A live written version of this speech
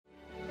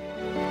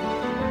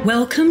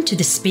Welcome to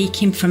the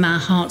Speaking from Our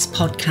Hearts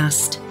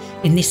podcast.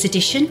 In this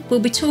edition, we'll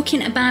be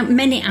talking about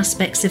many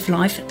aspects of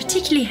life,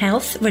 particularly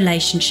health,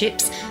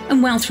 relationships,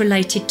 and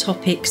wealth-related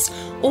topics,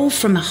 all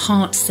from a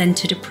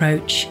heart-centred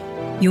approach.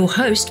 Your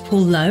host, Paul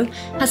Lowe,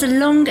 has a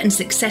long and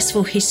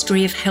successful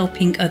history of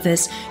helping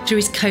others through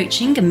his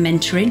coaching and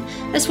mentoring,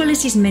 as well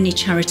as his many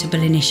charitable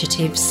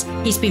initiatives.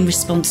 He's been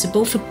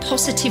responsible for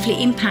positively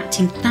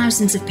impacting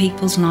thousands of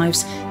people's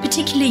lives,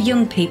 particularly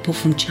young people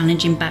from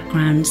challenging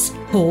backgrounds.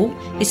 Paul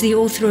is the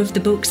author of the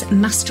books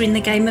Mastering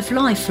the Game of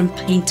Life from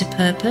Pain to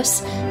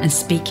Purpose and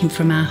Speaking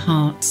from Our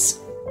Hearts.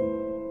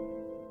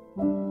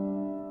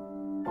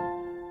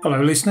 Hello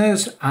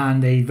listeners,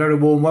 and a very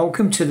warm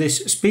welcome to this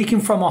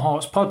Speaking from Our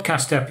Hearts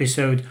podcast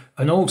episode,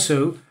 and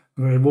also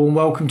a very warm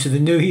welcome to the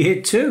new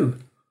year too.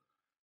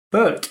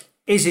 But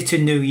is it a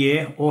new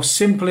year or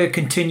simply a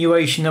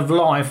continuation of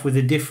life with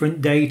a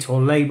different date or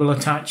label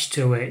attached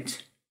to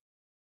it?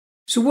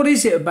 So what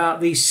is it about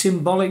these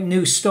symbolic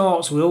new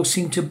starts we all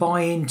seem to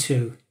buy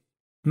into?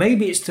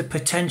 Maybe it's the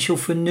potential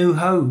for new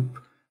hope,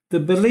 the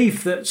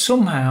belief that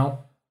somehow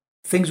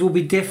things will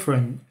be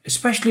different,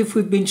 especially if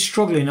we've been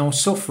struggling or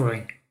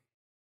suffering.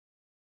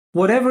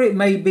 Whatever it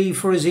may be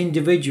for us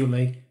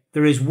individually,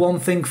 there is one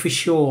thing for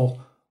sure: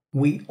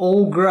 we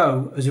all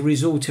grow as a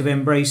result of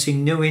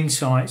embracing new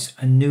insights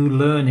and new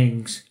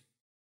learnings.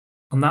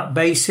 On that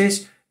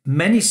basis,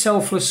 many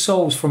selfless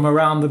souls from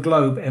around the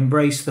globe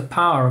embrace the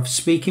power of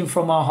speaking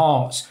from our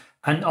hearts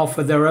and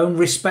offer their own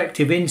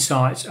respective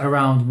insights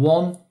around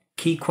one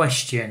key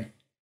question.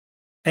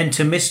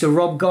 Enter Mr.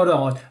 Rob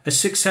Goddard, a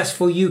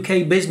successful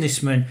UK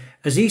businessman,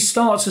 as he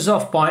starts us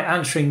off by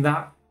answering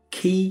that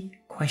key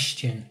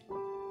question.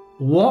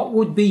 What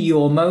would be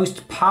your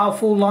most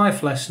powerful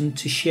life lesson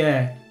to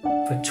share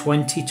for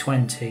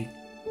 2020?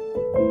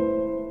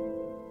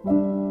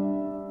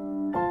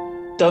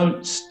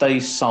 Don't stay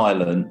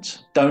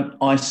silent. Don't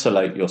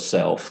isolate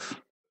yourself.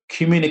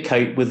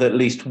 Communicate with at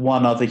least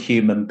one other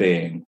human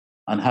being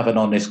and have an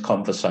honest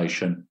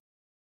conversation.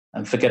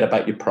 And forget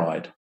about your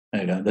pride. There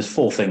you go. There's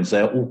 4 things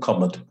there, all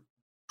common.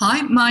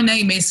 Hi, my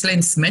name is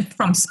Lynn Smith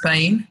from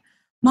Spain.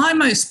 My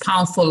most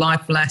powerful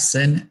life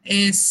lesson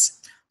is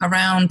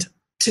around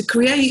to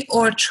create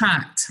or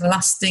attract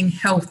lasting,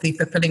 healthy,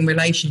 fulfilling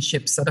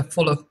relationships that are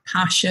full of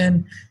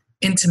passion,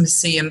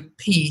 intimacy, and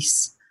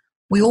peace.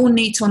 We all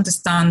need to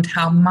understand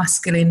how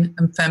masculine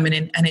and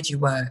feminine energy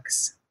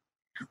works.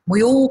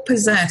 We all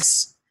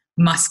possess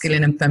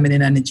masculine and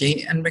feminine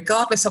energy, and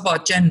regardless of our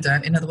gender,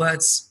 in other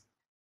words,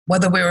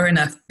 whether we're in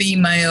a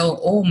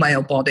female or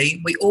male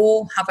body, we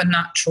all have a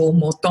natural,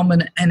 more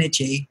dominant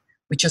energy,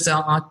 which is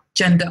our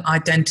gender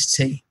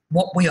identity,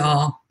 what we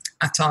are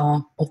at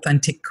our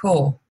authentic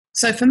core.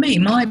 So for me,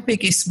 my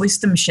biggest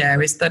wisdom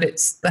share is that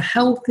it's the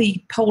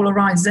healthy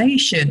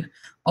polarization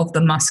of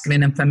the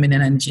masculine and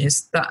feminine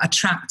energies that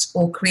attract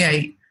or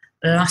create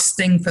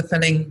lasting,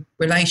 fulfilling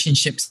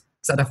relationships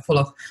that are full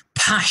of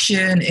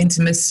passion,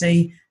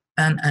 intimacy,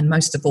 and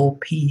most of all,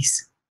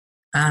 peace.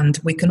 And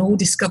we can all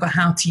discover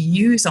how to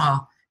use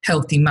our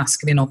healthy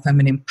masculine or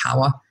feminine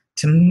power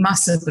to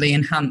massively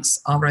enhance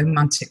our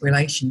romantic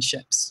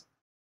relationships.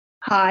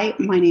 Hi,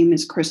 my name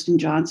is Kristen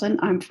Johnson.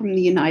 I'm from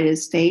the United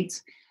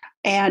States.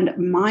 And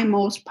my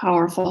most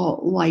powerful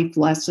life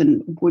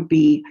lesson would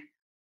be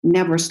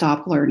never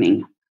stop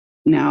learning.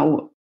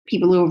 Now,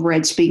 people who have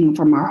read Speaking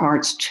from Our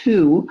Hearts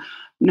too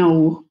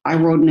know I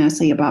wrote an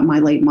essay about my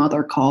late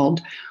mother called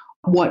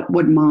What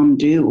Would Mom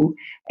Do?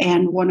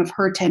 And one of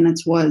her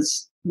tenets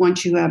was,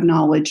 once you have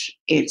knowledge,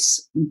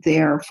 it's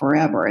there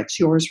forever. It's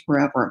yours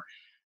forever.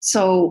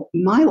 So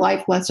my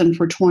life lesson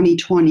for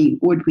 2020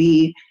 would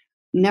be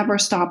never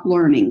stop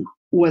learning,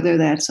 whether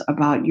that's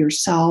about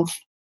yourself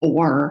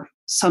or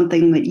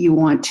something that you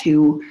want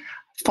to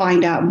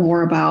find out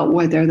more about,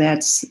 whether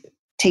that's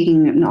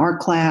taking an art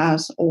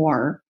class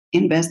or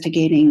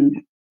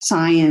investigating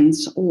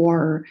science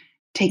or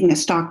taking a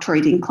stock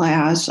trading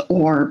class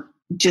or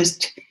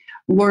just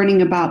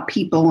learning about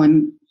people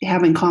and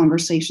having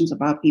conversations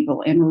about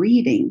people and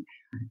reading,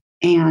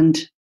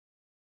 and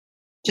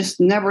just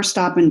never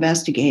stop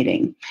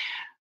investigating.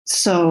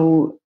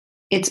 So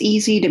it's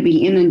easy to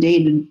be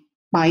inundated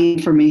by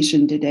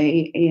information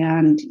today,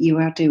 and you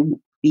have to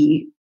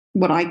be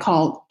what I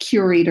call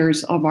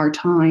curators of our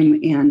time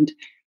and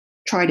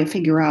try to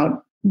figure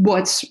out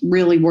what's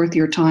really worth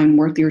your time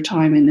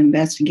in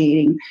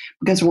investigating,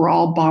 because we're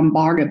all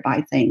bombarded by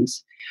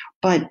things.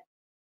 But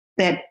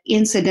that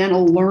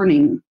incidental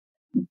learning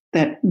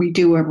that we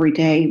do every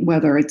day,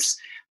 whether it's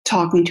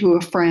talking to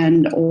a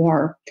friend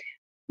or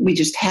we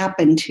just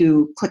happen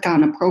to click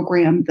on a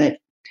program that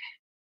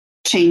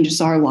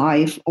changes our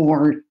life,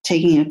 or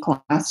taking a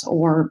class,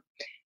 or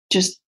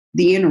just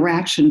the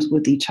interactions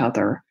with each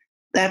other,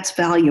 that's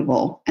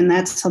valuable. And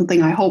that's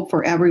something I hope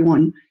for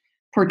everyone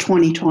for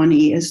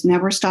 2020 is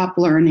never stop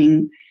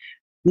learning,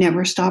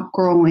 never stop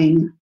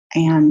growing,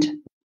 and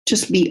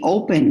just be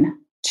open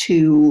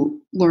to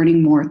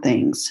learning more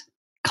things.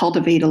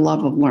 Cultivate a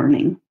love of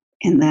learning,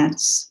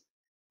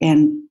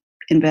 and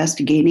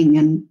investigating,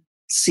 and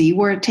see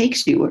where it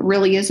takes you. It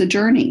really is a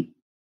journey.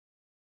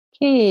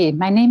 Okay,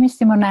 my name is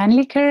Simone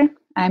Anliker.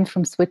 I'm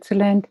from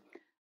Switzerland,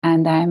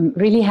 and I'm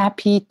really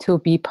happy to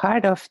be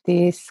part of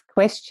this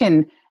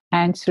question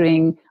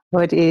answering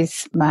what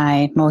is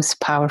my most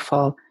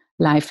powerful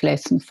life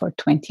lesson for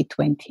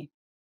 2020.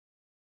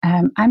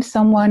 I'm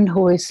someone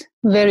who is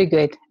very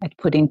good at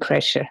putting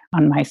pressure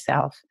on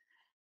myself.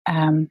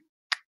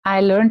 I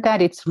learned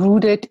that it's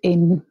rooted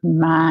in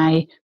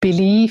my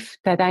belief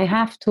that I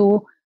have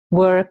to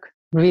work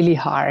really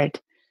hard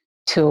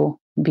to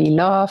be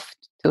loved,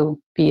 to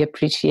be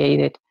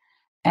appreciated.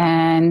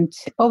 And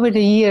over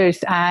the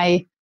years,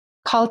 I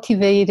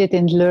cultivated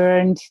and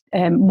learned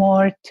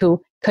more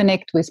to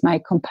connect with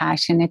my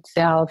compassionate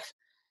self,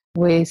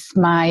 with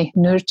my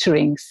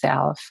nurturing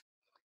self.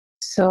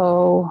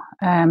 So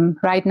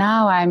right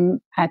now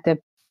I'm at a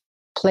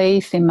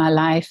place in my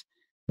life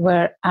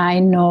where I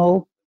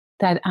know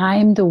that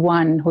I'm the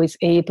one who is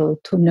able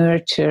to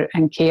nurture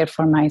and care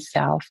for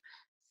myself.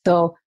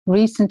 So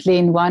recently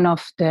in one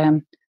of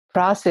the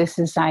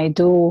processes I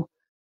do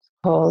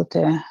called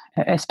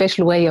a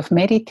special way of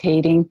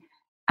meditating,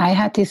 I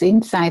had this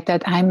insight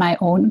that I'm my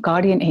own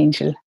guardian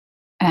angel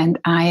and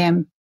I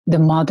am the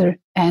mother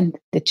and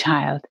the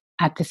child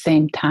at the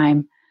same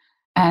time.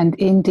 And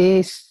in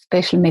this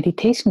special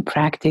meditation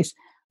practice,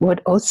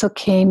 what also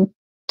came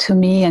to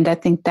me, and I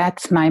think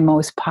that's my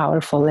most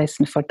powerful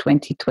lesson for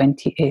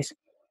 2020, is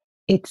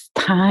it's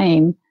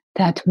time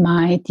that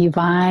my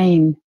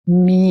divine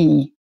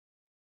me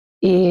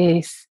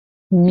is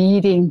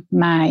meeting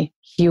my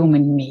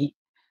human me.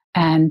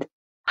 And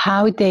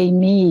how they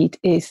meet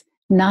is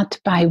not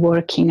by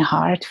working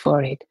hard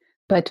for it,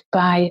 but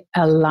by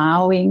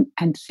allowing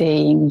and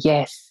saying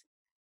yes.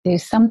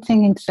 There's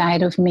something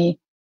inside of me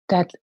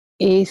that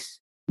is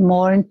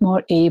more and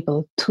more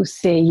able to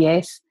say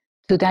yes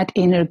to that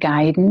inner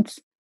guidance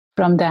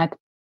from that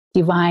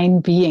divine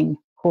being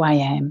who I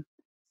am.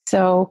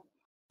 So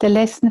the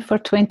lesson for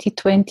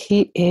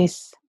 2020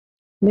 is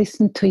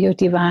listen to your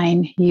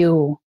divine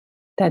you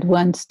that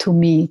wants to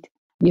meet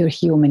your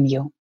human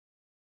you.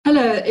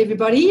 Hello,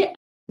 everybody.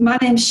 My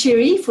name's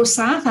Sherry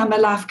Forsyth. I'm a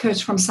life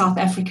coach from South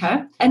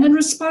Africa. And in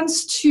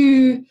response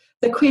to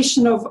the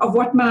question of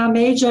what my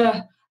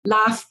major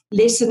life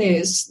lesson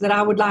is that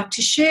I would like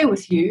to share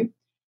with you,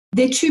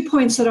 there are 2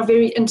 points that are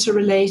very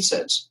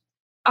interrelated.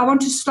 I want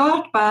to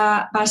start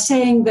by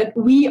saying that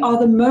we are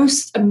the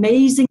most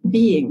amazing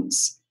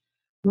beings.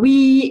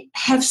 We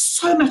have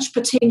so much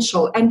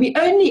potential, and we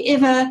only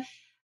ever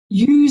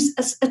use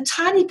a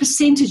tiny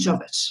percentage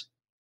of it.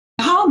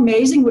 How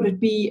amazing would it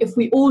be if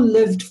we all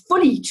lived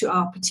fully to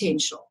our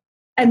potential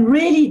and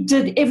really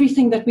did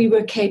everything that we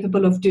were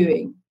capable of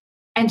doing,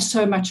 and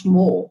so much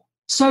more,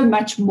 so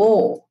much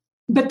more.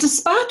 But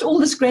despite all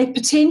this great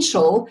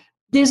potential,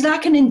 there's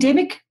like an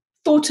endemic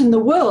thought in the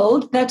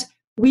world that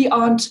we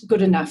aren't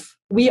good enough.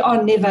 We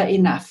are never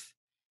enough.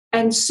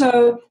 And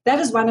so that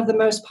is one of the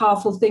most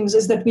powerful things,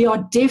 is that we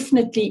are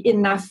definitely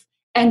enough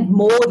and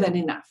more than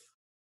enough.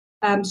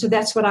 So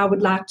that's what I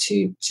would like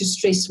to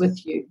stress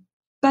with you.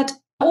 But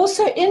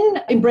also in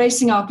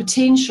embracing our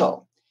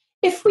potential,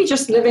 if we're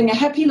just living a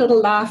happy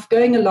little life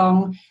going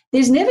along,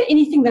 there's never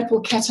anything that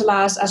will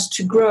catalyze us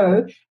to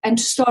grow and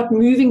to start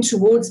moving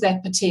towards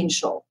that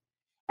potential.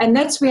 And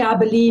that's where I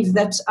believe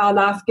that our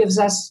life gives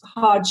us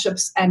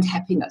hardships and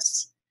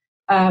happiness.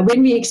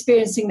 When we're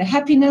experiencing the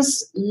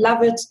happiness,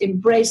 love it,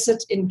 embrace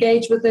it,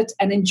 engage with it,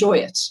 and enjoy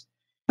it.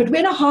 But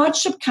when a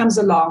hardship comes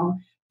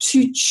along,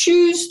 to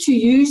choose to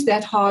use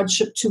that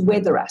hardship to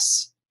weather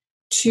us,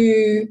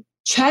 to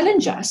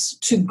challenge us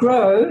to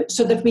grow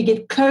so that we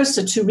get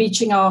closer to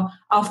reaching our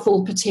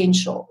full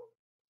potential.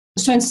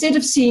 So instead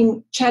of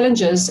seeing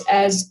challenges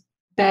as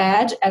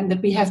bad and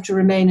that we have to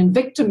remain in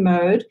victim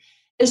mode,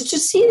 is to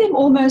see them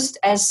almost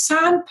as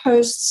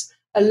signposts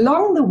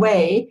along the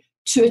way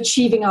to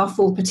achieving our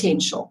full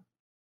potential.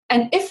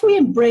 And if we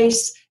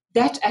embrace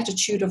that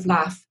attitude of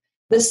life,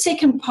 the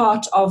second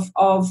part of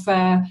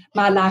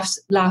my life's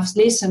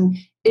lesson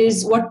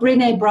is what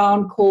Brené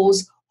Brown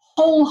calls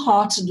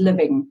wholehearted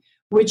living,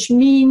 which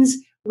means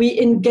we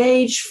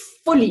engage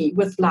fully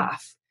with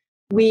life.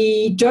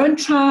 We don't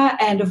try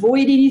and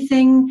avoid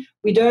anything.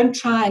 We don't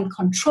try and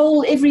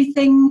control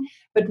everything.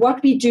 But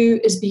what we do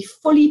is be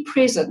fully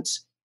present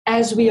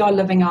as we are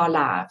living our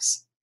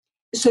lives.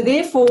 So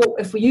therefore,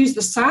 if we use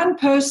the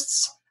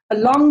signposts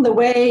along the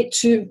way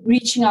to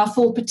reaching our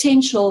full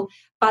potential,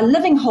 by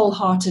living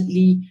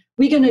wholeheartedly,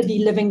 we're going to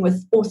be living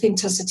with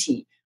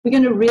authenticity. We're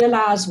going to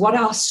realize what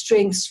our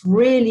strengths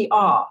really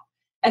are.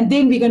 And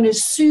then we're going to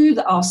soothe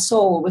our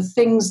soul with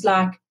things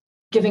like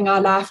giving our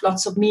life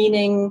lots of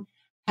meaning,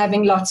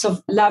 having lots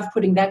of love,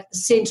 putting that at the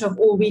center of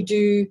all we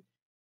do,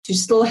 to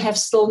still have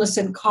stillness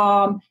and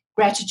calm,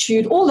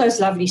 gratitude, all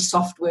those lovely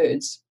soft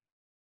words.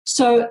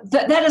 So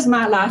that is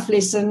my life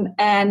lesson,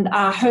 and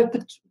I hope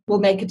it will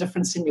make a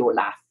difference in your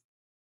life.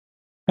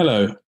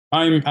 Hello,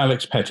 I'm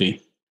Alex Petty,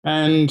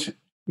 and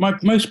my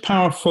most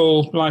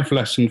powerful life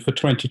lesson for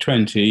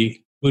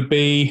 2020 would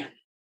be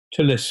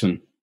to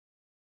listen.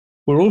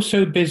 We're all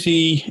so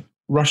busy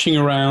rushing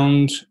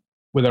around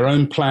with our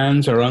own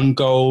plans, our own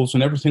goals,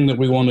 and everything that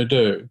we want to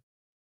do,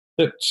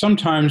 that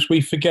sometimes we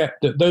forget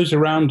that those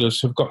around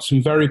us have got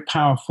some very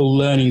powerful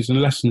learnings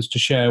and lessons to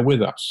share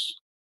with us.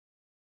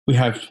 We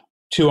have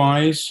 2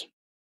 eyes,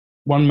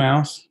 1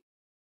 mouth,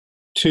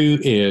 2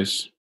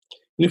 ears.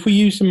 And if we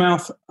use the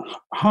mouth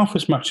half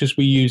as much as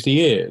we use the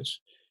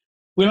ears,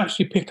 we'll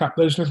actually pick up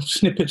those little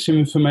snippets of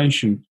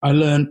information. I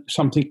learn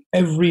something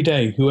every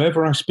day,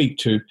 whoever I speak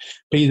to,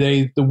 be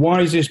they the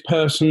wisest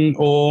person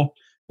or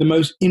the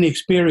most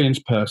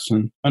inexperienced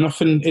person. And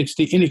often it's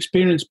the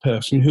inexperienced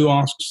person who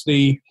asks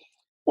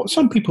what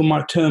some people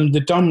might term the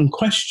dumb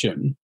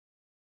question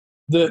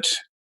that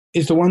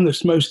is the one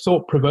that's most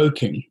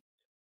thought-provoking.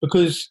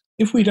 Because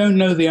if we don't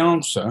know the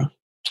answer,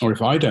 or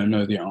if I don't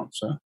know the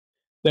answer,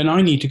 then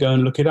I need to go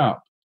and look it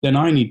up. Then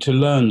I need to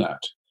learn that.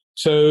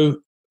 So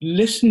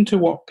listen to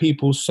what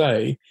people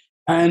say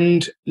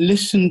and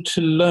listen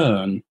to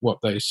learn what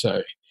they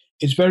say.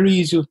 It's very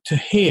easy to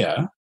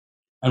hear,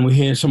 and we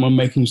hear someone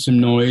making some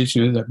noise,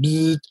 that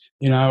bzzz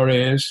in our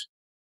ears,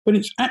 but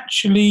it's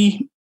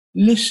actually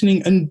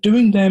listening and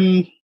doing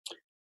them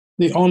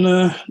the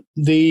honor,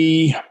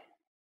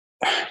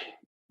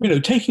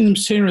 taking them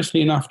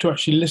seriously enough to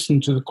actually listen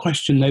to the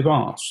question they've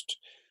asked.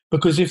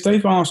 Because if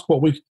they've asked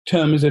what we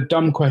term as a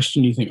dumb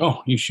question, you think,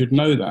 oh, you should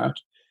know that.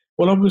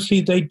 Well,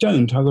 obviously they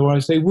don't,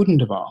 otherwise they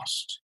wouldn't have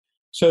asked.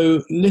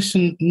 So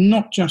listen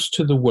not just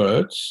to the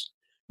words,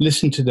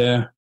 listen to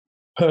their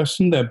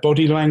person, their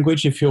body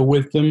language if you're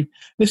with them,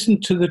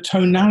 listen to the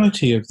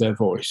tonality of their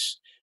voice,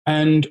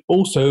 and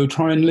also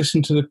try and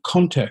listen to the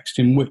context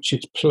in which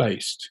it's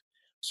placed.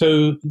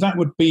 So that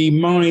would be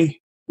my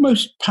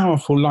most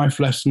powerful life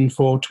lesson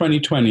for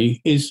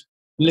 2020 is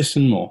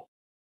listen more.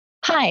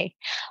 Hi,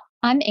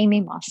 I'm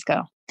Amy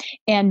Moscow,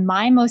 and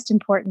my most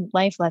important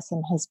life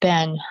lesson has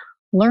been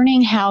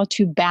learning how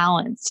to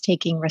balance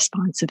taking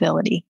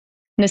responsibility.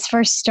 And this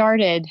first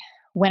started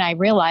when I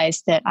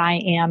realized that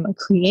I am a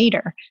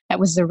creator. That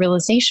was the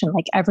realization,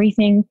 like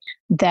everything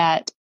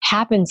that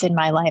happens in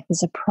my life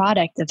is a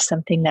product of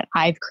something that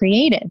I've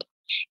created.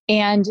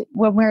 And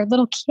when we're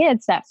little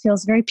kids, that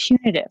feels very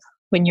punitive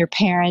when your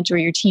parent or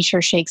your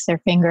teacher shakes their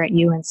finger at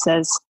you and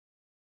says,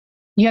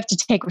 you have to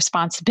take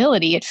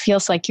responsibility. It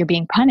feels like you're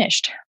being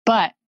punished.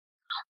 But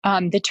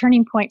the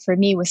turning point for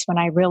me was when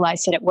I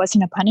realized that it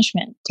wasn't a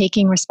punishment.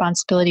 Taking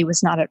responsibility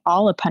was not at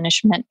all a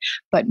punishment,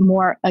 but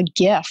more a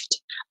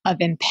gift of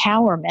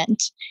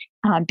empowerment,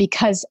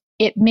 because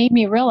it made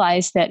me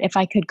realize that if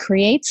I could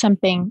create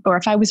something, or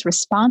if I was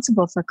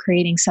responsible for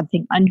creating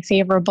something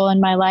unfavorable in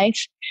my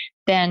life,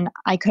 then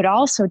I could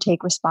also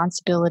take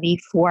responsibility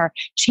for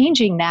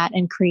changing that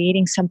and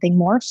creating something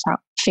more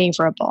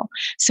favorable.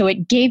 So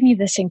it gave me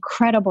this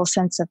incredible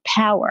sense of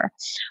power.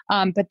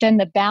 But then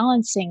the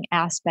balancing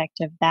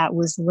aspect of that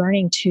was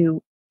learning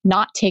to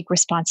not take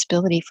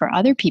responsibility for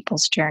other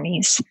people's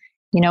journeys.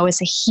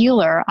 As a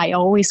healer, I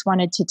always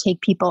wanted to take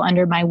people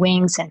under my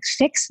wings and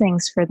fix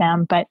things for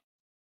them. But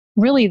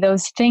really,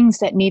 those things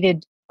that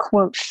needed,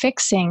 quote,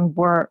 fixing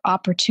were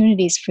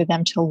opportunities for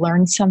them to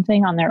learn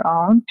something on their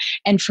own.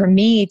 And for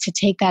me to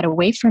take that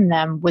away from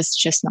them was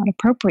just not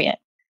appropriate.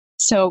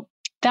 So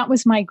that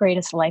was my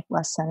greatest life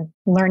lesson,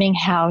 learning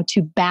how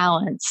to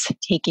balance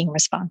taking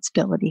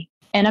responsibility.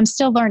 And I'm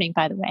still learning,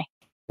 by the way.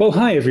 Well,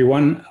 hi,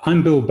 everyone.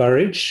 I'm Bill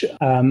Burridge.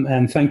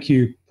 And thank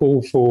you,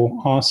 Paul, for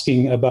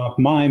asking about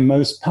my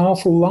most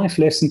powerful life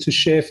lesson to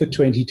share for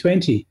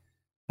 2020.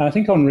 I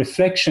think on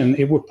reflection,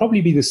 it would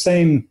probably be the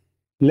same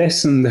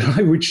lesson that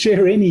I would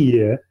share any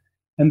year.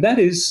 And that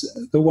is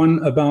the one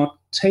about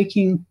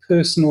taking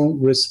personal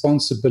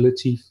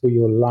responsibility for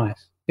your life.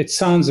 It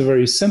sounds a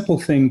very simple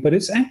thing, but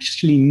it's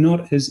actually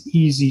not as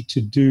easy to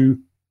do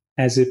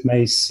as it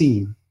may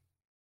seem.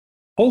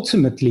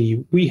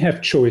 Ultimately, we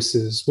have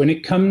choices when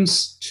it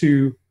comes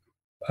to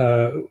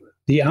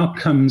the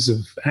outcomes of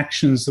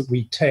actions that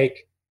we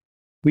take.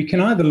 We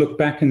can either look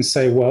back and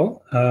say,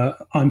 well,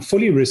 I'm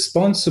fully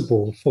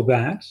responsible for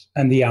that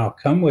and the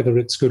outcome, whether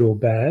it's good or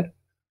bad,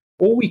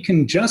 or we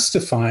can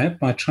justify it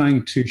by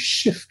trying to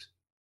shift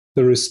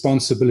the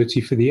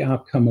responsibility for the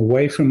outcome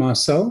away from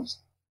ourselves,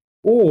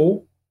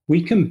 or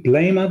we can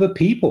blame other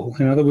people.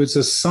 In other words,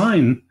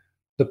 assign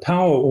the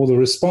power or the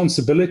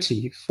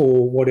responsibility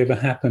for whatever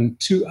happened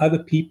to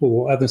other people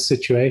or other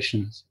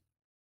situations.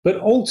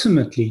 But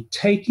ultimately,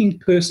 taking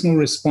personal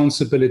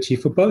responsibility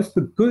for both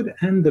the good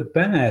and the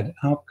bad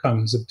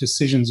outcomes of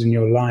decisions in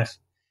your life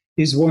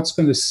is what's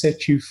going to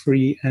set you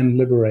free and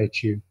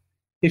liberate you.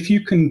 If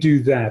you can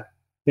do that,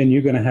 then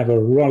you're going to have a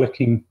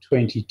rollicking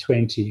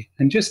 2020.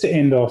 And just to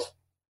end off,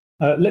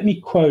 let me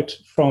quote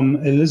from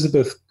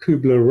Elizabeth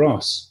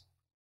Kubler-Ross,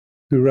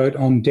 who wrote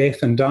On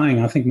Death and Dying.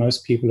 I think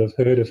most people have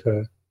heard of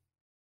her.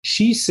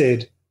 She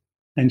said,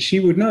 and she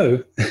would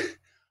know,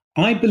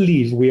 I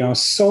believe we are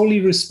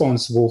solely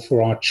responsible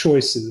for our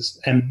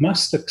choices and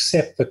must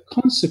accept the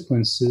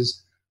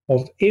consequences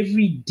of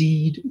every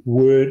deed,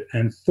 word,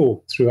 and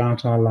thought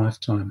throughout our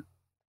lifetime.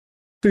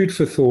 Food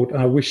for thought.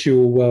 I wish you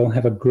all well.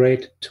 Have a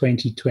great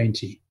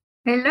 2020.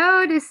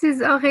 Hello, this is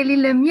Aurélie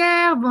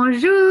Lemierre.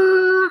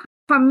 Bonjour.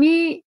 For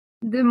me,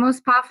 the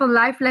most powerful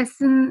life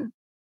lesson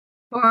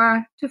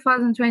for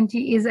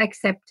 2020 is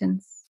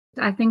acceptance.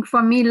 I think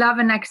for me, love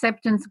and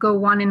acceptance go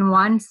one in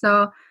one.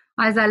 So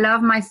as I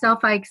love myself,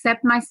 I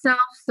accept myself.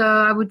 So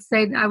I would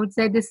say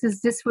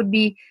this would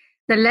be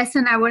the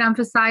lesson I would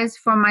emphasize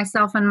for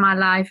myself and my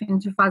life in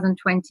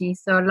 2020.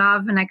 So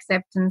love and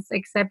acceptance,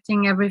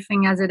 accepting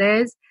everything as it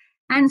is.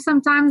 And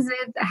sometimes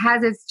it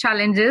has its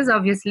challenges,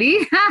 obviously,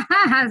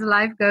 as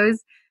life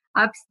goes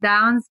ups,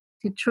 downs,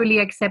 to truly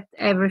accept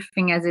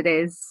everything as it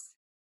is,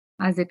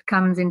 as it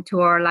comes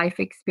into our life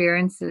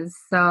experiences.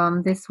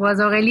 So this was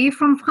Aurélie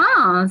from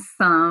France.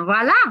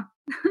 Voilà.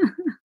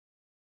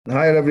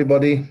 Hi,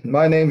 everybody.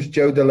 My name's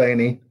Joe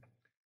Delaney,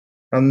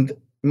 and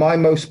my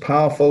most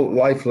powerful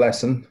life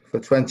lesson for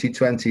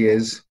 2020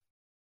 is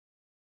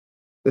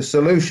the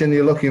solution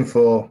you're looking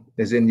for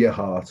is in your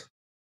heart.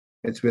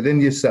 It's within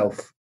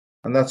yourself.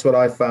 And that's what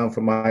I found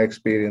from my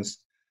experience.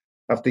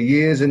 After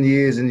years and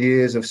years and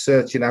years of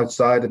searching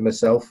outside of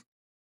myself,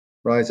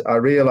 right, I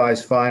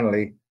realized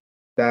finally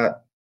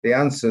that the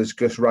answer's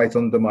just right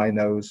under my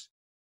nose.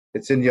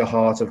 It's in your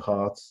heart of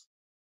hearts.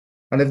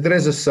 And if there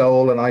is a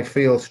soul, and I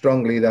feel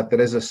strongly that there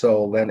is a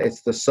soul, then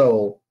it's the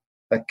soul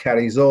that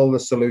carries all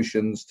the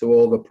solutions to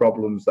all the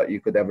problems that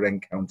you could ever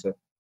encounter.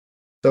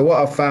 So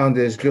what I've found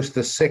is just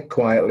to sit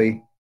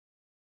quietly,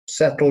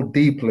 settle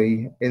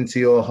deeply into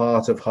your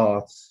heart of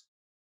hearts,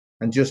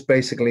 and just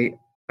basically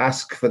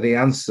ask for the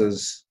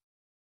answers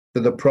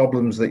to the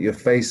problems that you're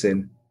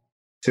facing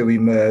to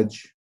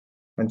emerge,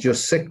 and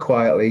just sit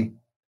quietly.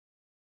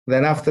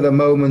 Then after a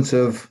moment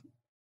of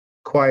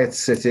quiet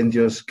sitting,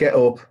 just get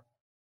up,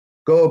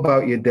 go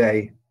about your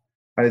day,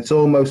 and it's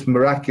almost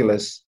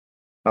miraculous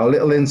how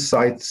little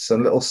insights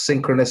and little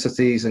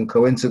synchronicities and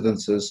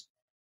coincidences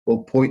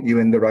will point you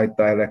in the right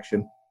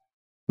direction.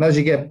 And as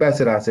you get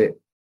better at it,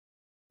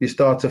 you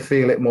start to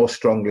feel it more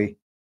strongly.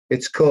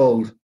 It's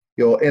called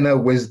your inner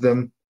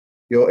wisdom,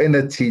 your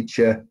inner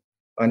teacher,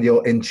 and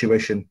your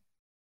intuition.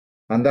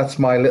 And that's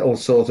my little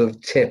sort of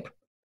tip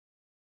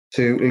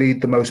to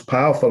lead the most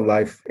powerful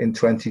life in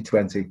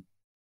 2020.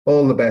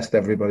 All the best,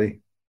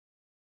 everybody.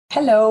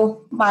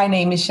 Hello, my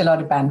name is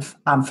Charlotte Banff.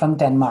 I'm from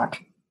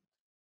Denmark.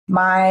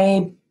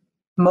 My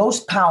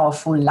most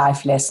powerful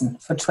life lesson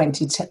for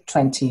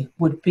 2020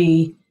 would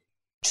be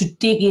to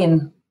dig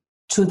in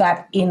to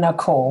that inner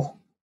core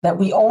that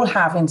we all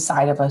have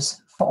inside of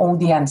us for all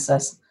the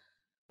answers.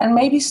 And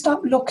maybe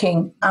stop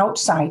looking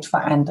outside for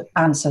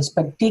answers,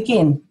 but dig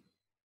in.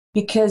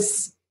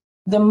 Because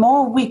the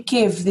more we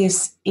give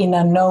this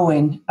inner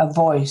knowing a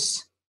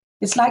voice,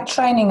 it's like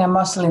training a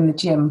muscle in the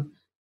gym.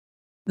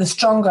 The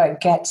stronger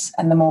it gets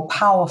and the more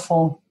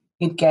powerful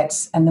it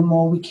gets, and the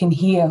more we can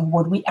hear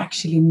what we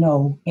actually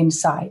know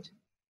inside.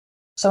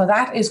 So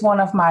that is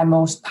one of my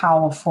most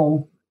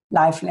powerful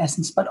life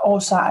lessons. But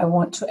also I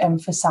want to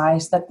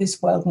emphasize that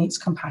this world needs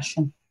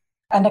compassion.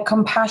 And a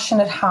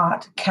compassionate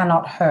heart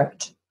cannot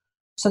hurt.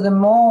 So the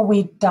more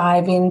we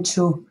dive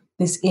into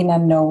this inner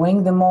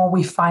knowing, the more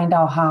we find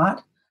our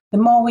heart, the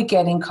more we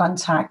get in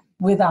contact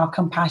with our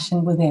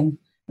compassion within,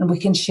 and we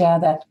can share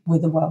that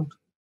with the world.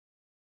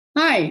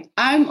 Hi,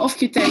 I'm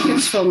Ofje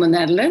Tekens from the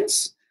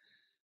Netherlands.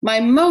 My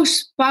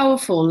most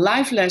powerful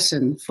life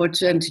lesson for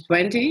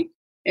 2020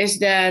 is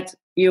that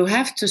you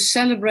have to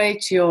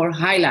celebrate your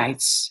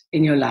highlights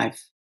in your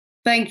life.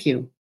 Thank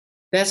you.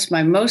 That's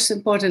my most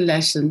important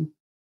lesson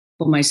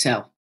for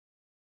myself.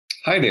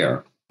 Hi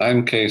there.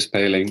 I'm Kees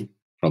Peling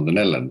from the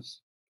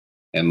Netherlands,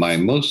 and my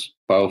most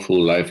powerful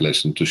life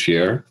lesson to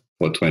share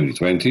for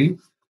 2020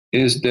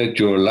 is that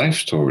your life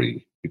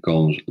story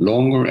becomes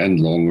longer and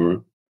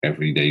longer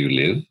every day you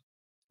live,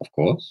 of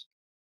course.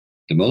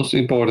 The most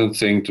important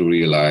thing to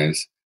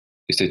realize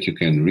is that you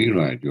can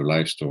rewrite your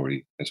life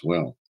story as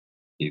well.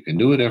 You can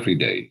do it every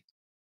day.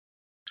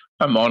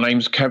 And my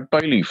name's Kev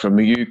Bailey from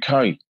the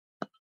UK.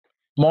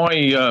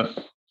 My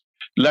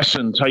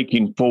lesson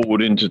taking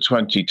forward into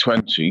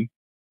 2020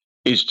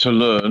 is to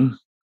learn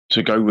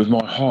to go with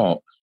my heart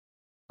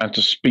and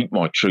to speak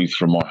my truth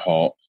from my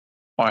heart.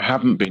 I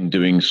haven't been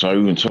doing so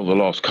until the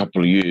last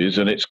couple of years,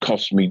 and it's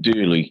cost me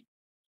dearly.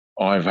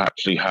 I've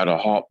actually had a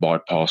heart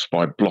bypass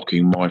by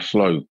blocking my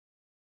flow.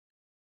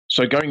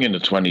 So going into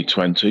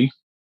 2020,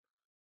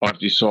 I've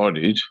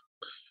decided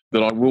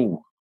that I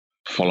will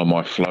follow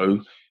my flow,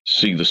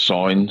 see the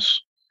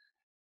signs,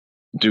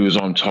 do as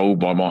I'm told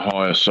by my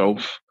higher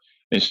self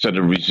instead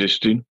of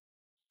resisting,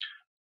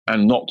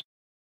 and not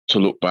to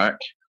look back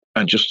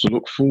and just to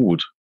look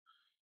forward.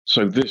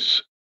 So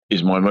this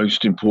is my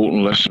most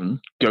important lesson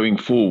going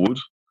forward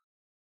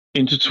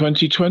into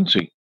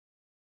 2020.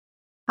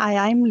 Hi,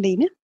 I'm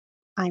Lene.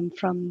 I'm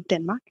from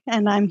Denmark,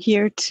 and I'm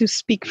here to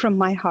speak from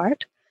my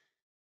heart.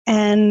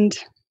 And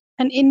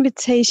an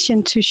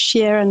invitation to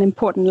share an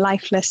important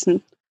life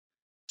lesson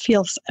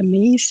feels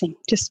amazing,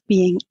 just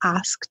being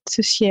asked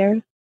to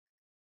share.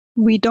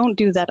 We don't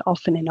do that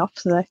often enough,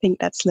 so I think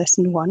that's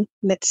lesson one.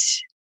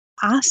 Let's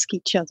ask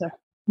each other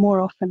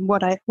more often,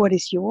 what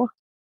is your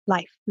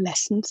life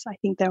lessons? I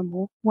think there are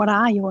more. What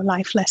are your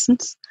life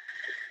lessons?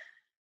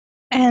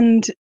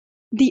 And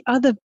the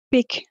other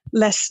big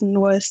lesson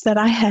was that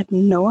I had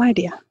no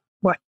idea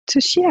what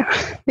to share.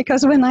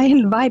 Because when I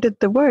invited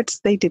the words,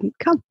 they didn't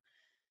come.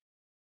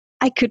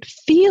 I could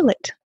feel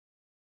it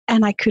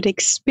and I could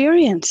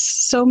experience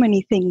so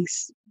many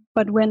things.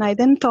 But when I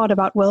then thought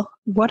about, well,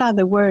 what are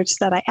the words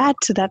that I add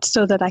to that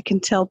so that I can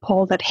tell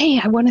Paul that, hey,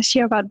 I want to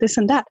share about this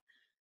and that,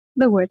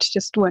 the words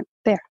just weren't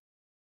there.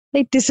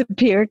 They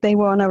disappeared. They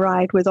were on a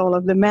ride with all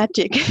of the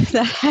magic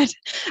that had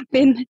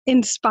been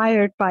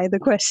inspired by the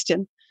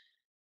question.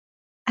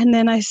 And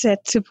then I said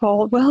to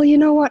Paul, well, you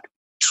know what?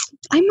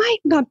 I might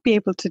not be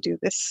able to do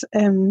this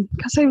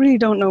because I really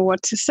don't know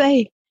what to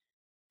say.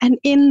 And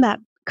in that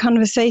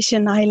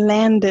conversation, I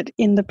landed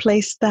in the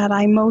place that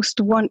I most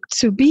want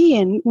to be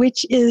in,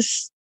 which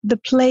is the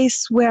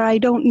place where I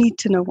don't need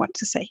to know what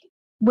to say,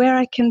 where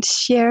I can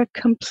share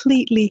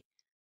completely,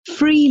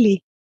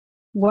 freely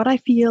what I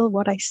feel,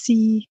 what I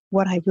see,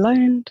 what I've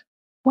learned,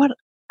 what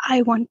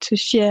I want to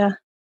share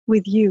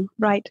with you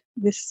right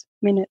this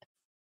minute.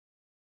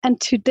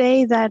 And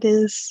today that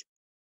is,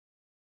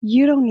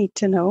 you don't need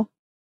to know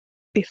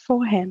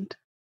beforehand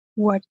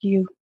what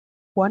you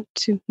want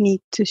to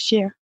need to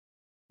share.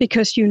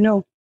 Because you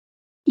know,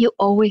 you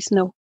always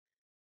know.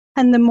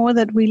 And the more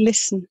that we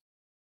listen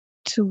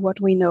to what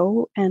we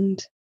know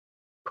and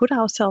put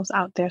ourselves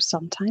out there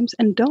sometimes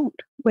and don't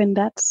when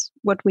that's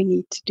what we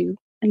need to do.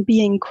 And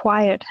being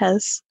quiet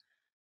has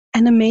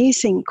an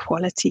amazing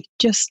quality,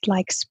 just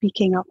like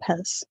speaking up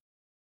has.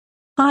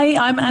 Hi,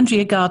 I'm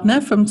Andrea Gardner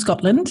from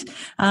Scotland.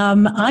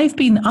 I've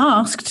been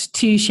asked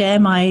to share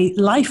my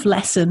life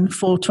lesson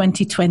for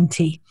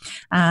 2020.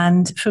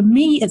 And for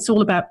me, it's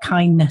all about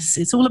kindness.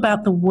 It's all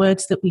about the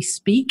words that we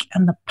speak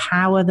and the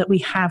power that we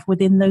have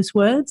within those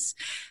words.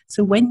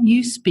 So when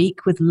you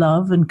speak with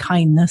love and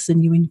kindness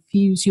and you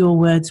infuse your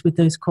words with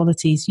those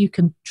qualities, you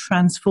can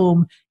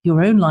transform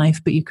your own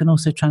life, but you can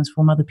also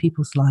transform other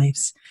people's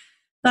lives.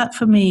 That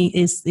for me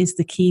is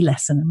the key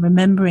lesson, and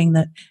remembering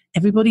that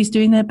everybody's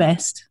doing their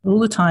best all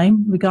the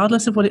time,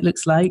 regardless of what it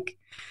looks like.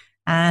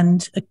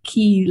 And a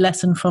key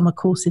lesson from A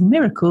Course in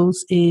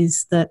Miracles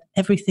is that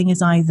everything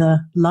is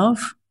either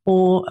love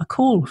or a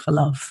call for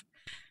love.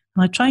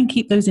 And I try and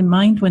keep those in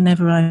mind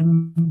whenever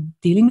I'm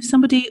dealing with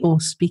somebody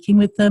or speaking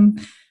with them.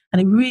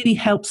 And it really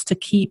helps to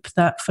keep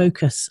that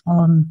focus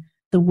on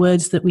the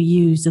words that we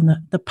use and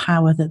the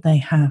power that they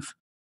have.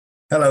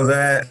 Hello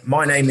there.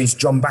 My name is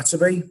John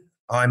Batterby.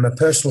 I'm a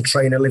personal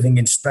trainer living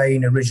in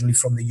Spain, originally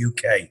from the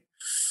UK.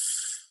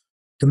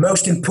 The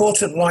most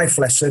important life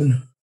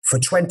lesson for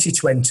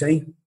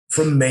 2020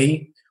 from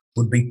me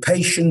would be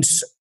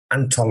patience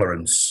and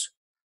tolerance,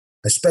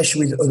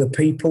 especially with other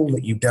people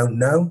that you don't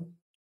know.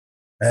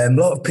 A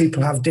lot of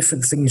people have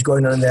different things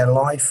going on in their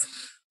life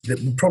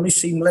that will probably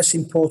seem less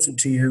important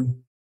to you,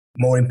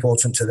 more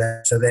important to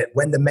them, so that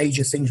when the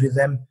major things with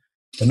them,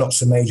 they're not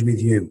so major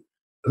with you.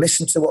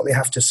 Listen to what they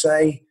have to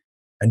say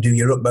and do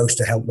your utmost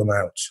to help them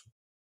out.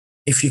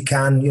 If you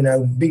can,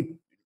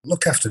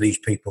 look after these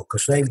people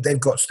because they've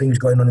got things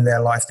going on in their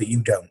life that you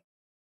don't.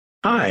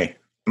 Hi,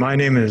 my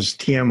name is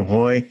T.M.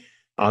 Hoy,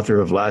 author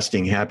of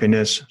Lasting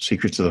Happiness,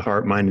 Secrets of the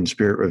Heart, Mind, and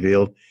Spirit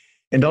Revealed,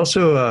 and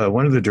also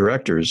one of the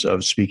directors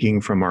of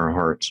Speaking from Our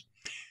Hearts.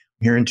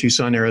 I'm here in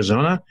Tucson,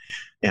 Arizona,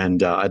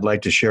 and I'd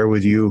like to share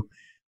with you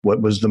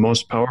what was the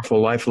most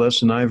powerful life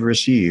lesson I've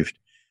received,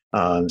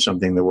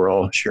 something that we're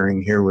all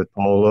sharing here with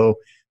Paul Lowe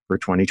for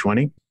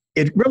 2020.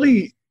 It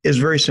really is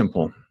very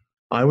simple.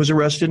 I was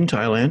arrested in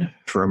Thailand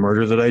for a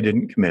murder that I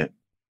didn't commit.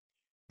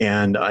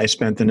 And I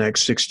spent the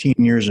next 16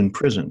 years in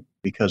prison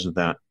because of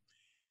that.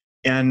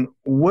 And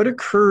what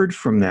occurred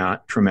from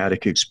that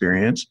traumatic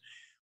experience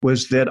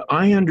was that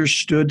I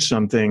understood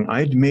something.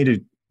 I'd made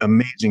an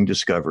amazing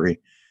discovery.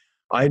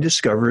 I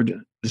discovered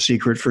the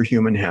secret for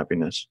human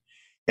happiness.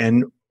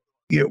 And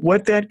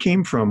what that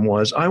came from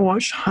was I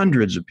watched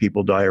hundreds of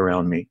people die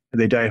around me.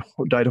 They died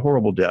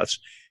horrible deaths.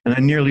 And I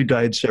nearly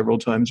died several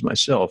times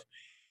myself.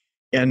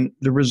 And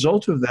the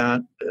result of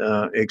that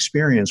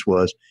experience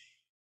was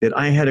that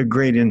I had a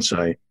great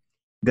insight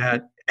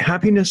that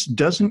happiness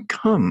doesn't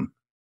come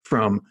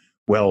from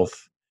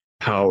wealth,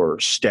 power,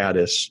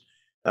 status,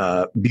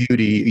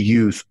 beauty,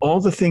 youth, all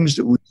the things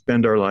that we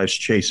spend our lives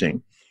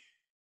chasing.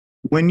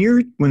 When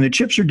the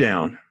chips are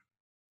down,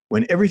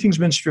 when everything's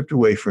been stripped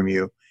away from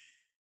you,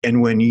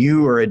 and when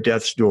you are at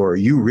death's door,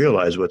 you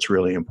realize what's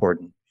really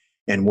important.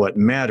 And what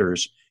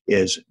matters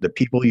is the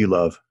people you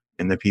love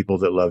and the people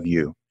that love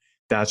you.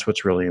 That's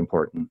what's really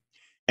important.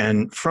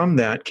 And from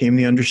that came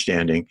the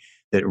understanding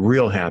that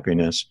real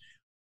happiness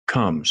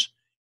comes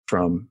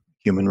from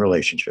human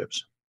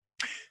relationships.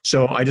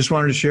 So I just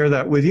wanted to share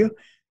that with you.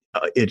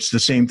 It's the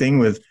same thing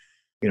with,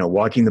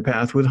 walking the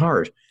path with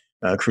heart,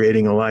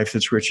 creating a life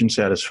that's rich and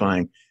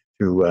satisfying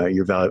through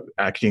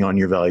acting on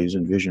your values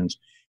and visions,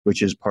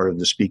 which is part of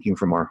the Speaking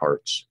from Our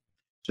Hearts.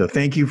 So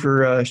thank you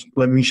for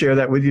letting me share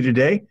that with you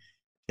today.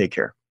 Take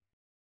care.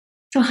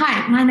 So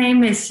hi, my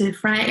name is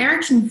Freja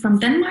Eriksen from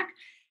Denmark,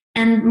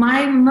 and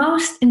my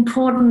most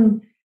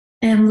important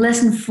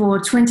lesson for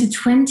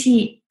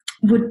 2020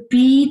 would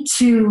be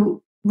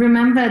to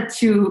remember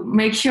to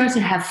make sure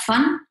to have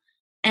fun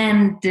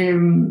and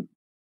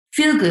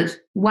feel good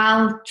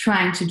while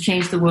trying to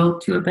change the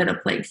world to a better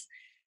place.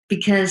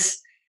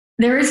 Because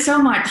there is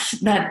so much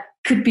that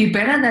could be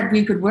better that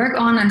we could work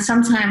on, and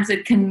sometimes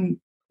it can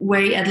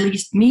weigh at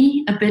least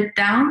me a bit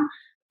down.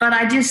 But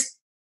I just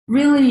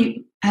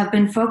really have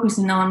been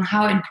focusing on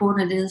how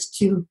important it is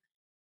to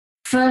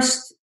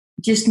first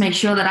just make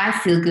sure that I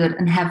feel good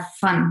and have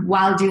fun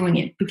while doing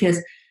it,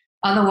 because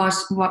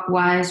otherwise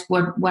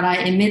what I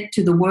emit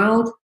to the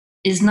world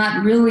is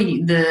not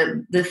really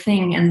the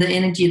thing and the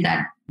energy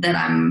that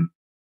I'm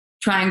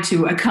trying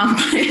to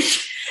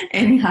accomplish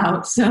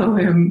anyhow. So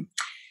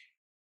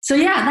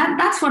yeah,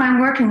 that's what I'm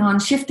working on,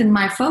 shifting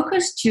my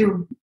focus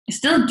to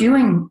still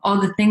doing all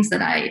the things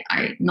that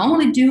I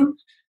normally do.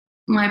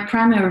 My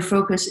primary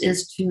focus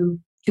is to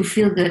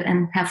feel good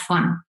and have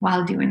fun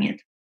while doing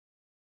it.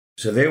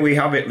 So there we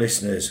have it,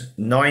 listeners.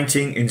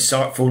 19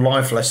 insightful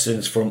life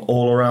lessons from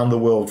all around the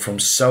world from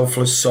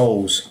selfless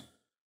souls.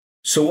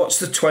 So what's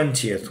the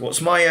 20th?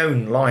 What's my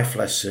own life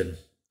lesson?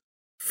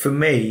 For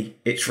me,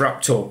 it's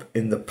wrapped up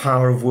in the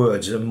power of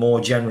words and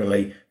more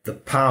generally, the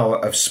power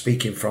of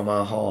speaking from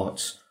our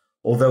hearts.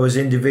 Although as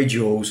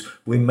individuals,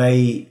 we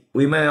may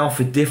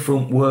offer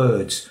different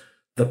words,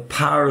 the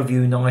power of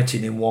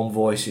uniting in one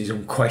voice is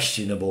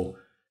unquestionable.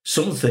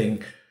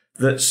 Something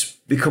that's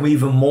become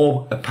even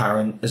more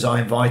apparent as I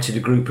invited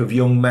a group of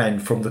young men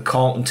from the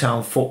Carlton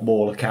Town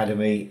Football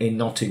Academy in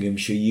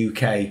Nottinghamshire,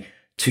 UK,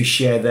 to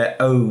share their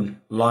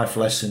own life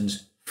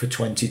lessons for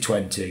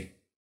 2020.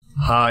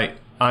 Hi,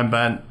 I'm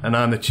Ben and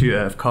I'm the tutor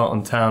of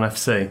Carlton Town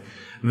FC.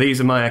 These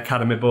are my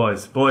academy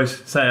boys.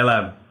 Boys, say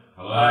hello.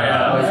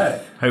 Hello.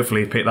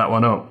 Hopefully you picked that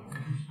one up.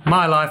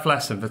 My life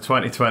lesson for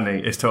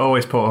 2020 is to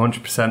always put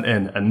 100%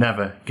 in and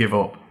never give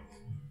up.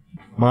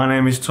 My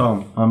name is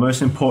Tom. My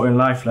most important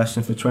life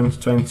lesson for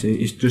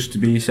 2020 is just to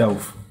be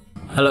yourself.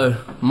 Hello,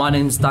 my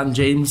name is Dan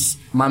James.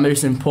 My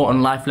most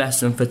important life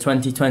lesson for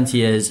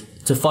 2020 is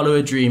to follow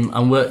a dream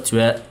and work to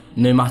it,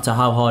 no matter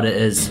how hard it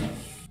is.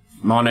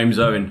 My name's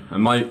Owen,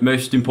 and my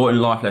most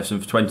important life lesson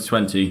for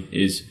 2020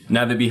 is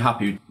never be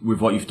happy with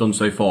what you've done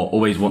so far,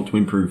 always want to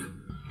improve.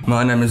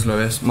 My name is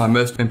Lewis. My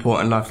most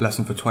important life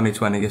lesson for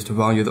 2020 is to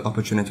value the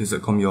opportunities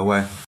that come your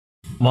way.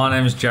 My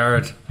name is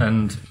Jared,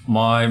 and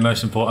my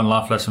most important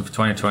life lesson for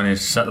 2020 is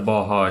to set the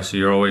bar high so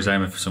you're always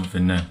aiming for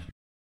something new.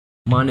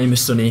 My name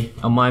is Sunny,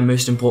 and my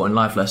most important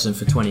life lesson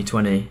for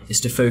 2020 is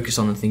to focus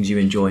on the things you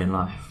enjoy in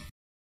life.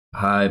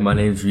 Hi, my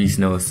name is Reese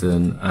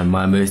Nelson, and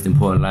my most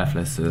important life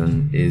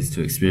lesson is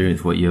to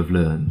experience what you have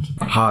learned.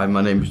 Hi,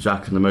 my name is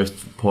Jack, and the most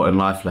important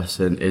life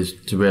lesson is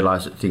to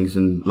realise that things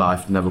in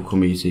life never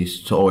come easy,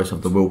 so to always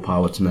have the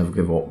willpower to never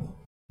give up.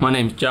 My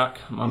name's Jack.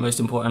 My most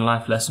important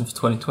life lesson for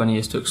 2020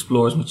 is to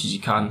explore as much as you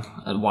can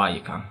and why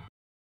you can.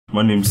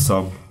 My name's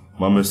Sam.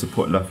 My most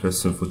important life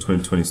lesson for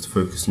 2020 is to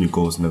focus on your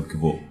goals and never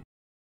give up.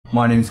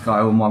 My name's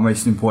Kyle. My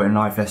most important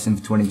life lesson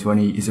for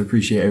 2020 is to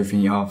appreciate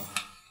everything you have.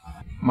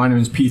 My name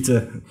is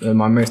Peter.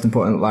 My most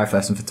important life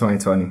lesson for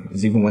 2020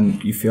 is even when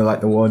you feel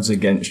like the world's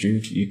against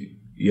you,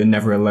 you're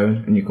never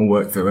alone and you can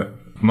work through it.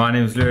 My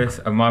name is Lewis,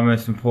 and my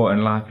most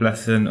important life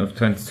lesson of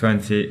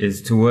 2020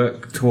 is to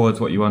work towards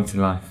what you want in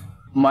life.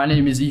 My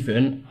name is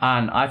Ethan,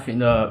 and I think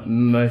the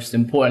most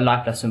important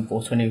life lesson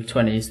for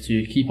 2020 is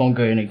to keep on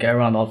going and get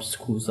around the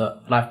obstacles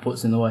that life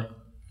puts in the way.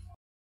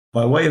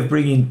 By way of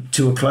bringing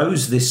to a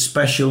close this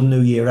special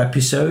New Year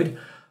episode,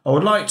 I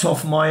would like to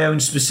offer my own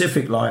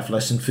specific life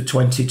lesson for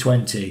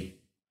 2020,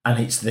 and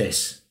it's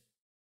this.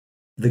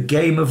 The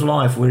game of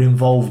life we're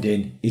involved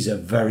in is a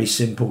very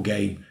simple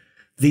game.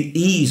 The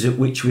ease at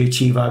which we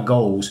achieve our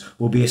goals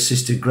will be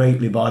assisted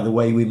greatly by the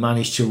way we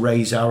manage to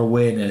raise our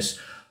awareness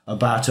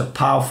about a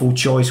powerful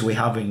choice we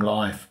have in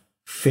life,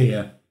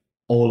 fear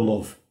or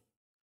love.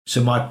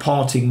 So my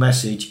parting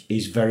message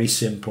is very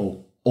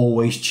simple.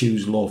 Always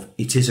choose love.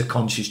 It is a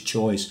conscious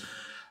choice.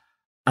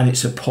 And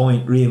it's a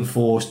point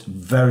reinforced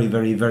very,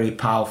 very, very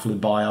powerfully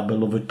by our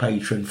beloved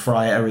patron,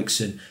 Freya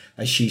Eriksson,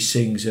 as she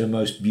sings her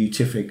most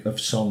beatific of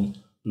song,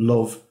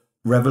 Love,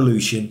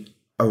 Revolution,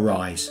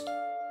 Arise.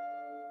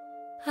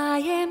 I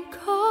am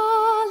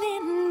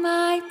calling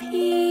my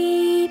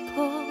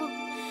people,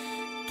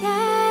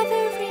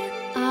 gather in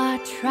our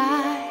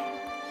tribe.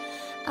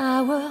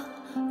 Our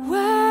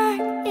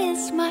work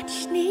is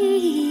much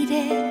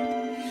needed.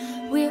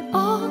 We're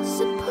all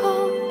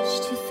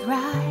supposed to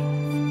thrive.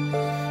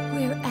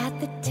 We're at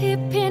the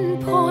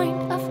tipping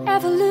point of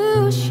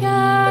evolution,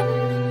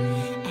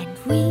 and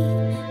we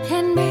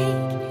can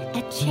make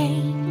a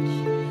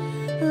change.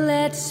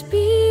 Let's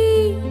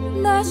be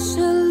the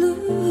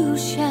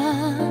solution,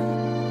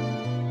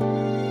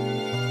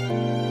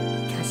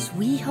 'cause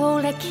we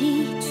hold a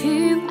key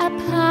to a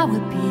power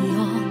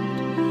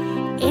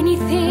beyond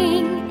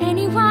anything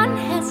anyone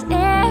has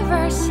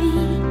ever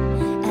seen.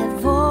 A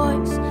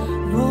voice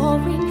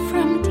roaring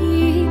from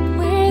deep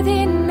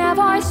within, a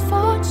voice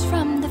forged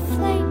from the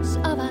flames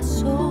of our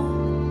soul.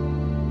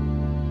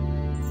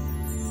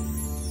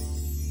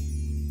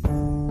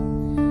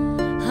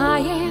 I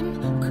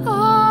am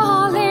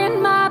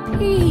calling my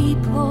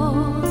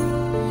people,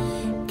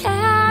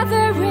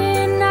 gather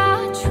in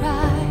our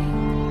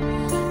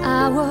tribe.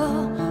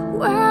 Our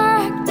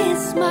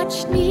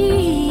much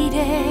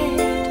needed,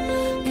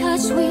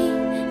 'cause we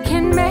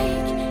can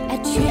make a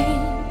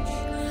change.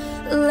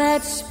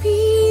 Let's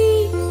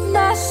be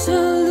the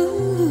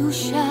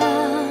solution.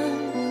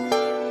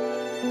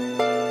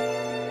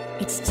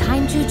 It's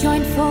time to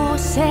join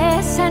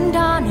forces and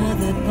honor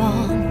the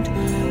bond.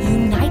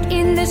 Unite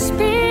in the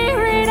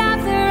spirit of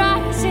the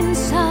rising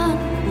sun.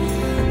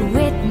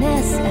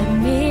 Witness a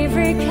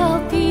miracle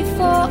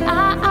before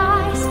our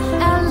eyes.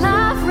 A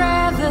love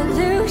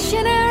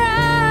revolution arise.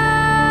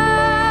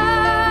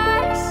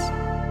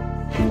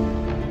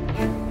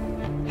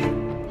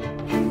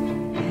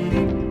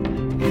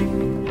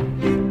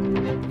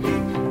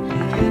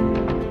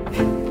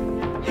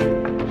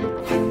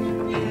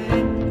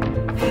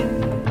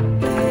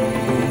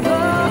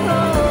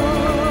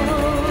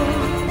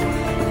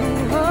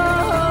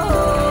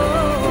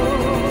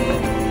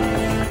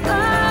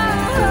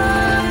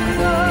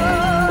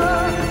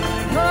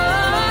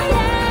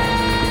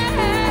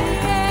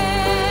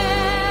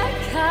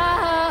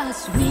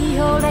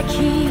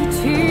 Key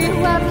to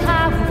a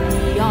power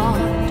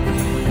beyond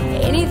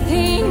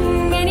anything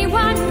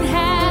anyone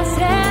has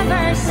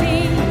ever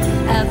seen.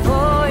 A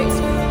voice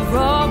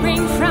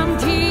roaring from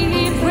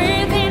deep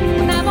within,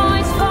 a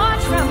voice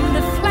forged from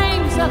the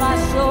flames of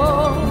our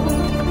soul.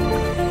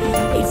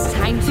 It's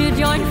time to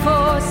join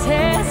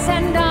forces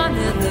and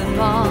honor the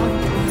bond.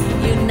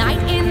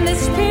 Unite in the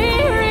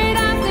spirit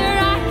of the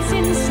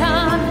rising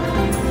sun.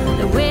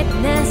 The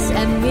witness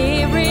a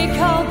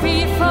miracle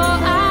before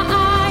our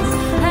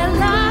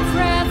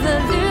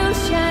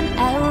revolution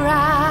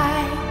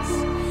arise.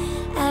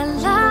 A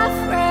love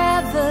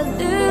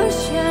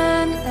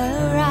revolution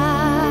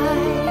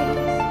arise.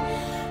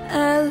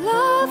 A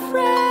love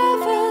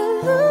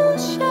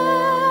revolution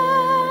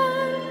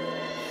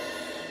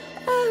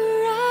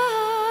arise.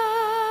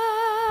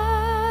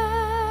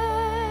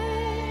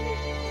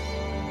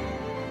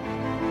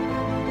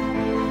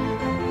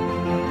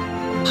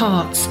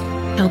 Hearts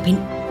helping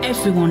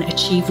everyone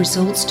achieve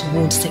results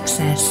towards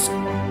success.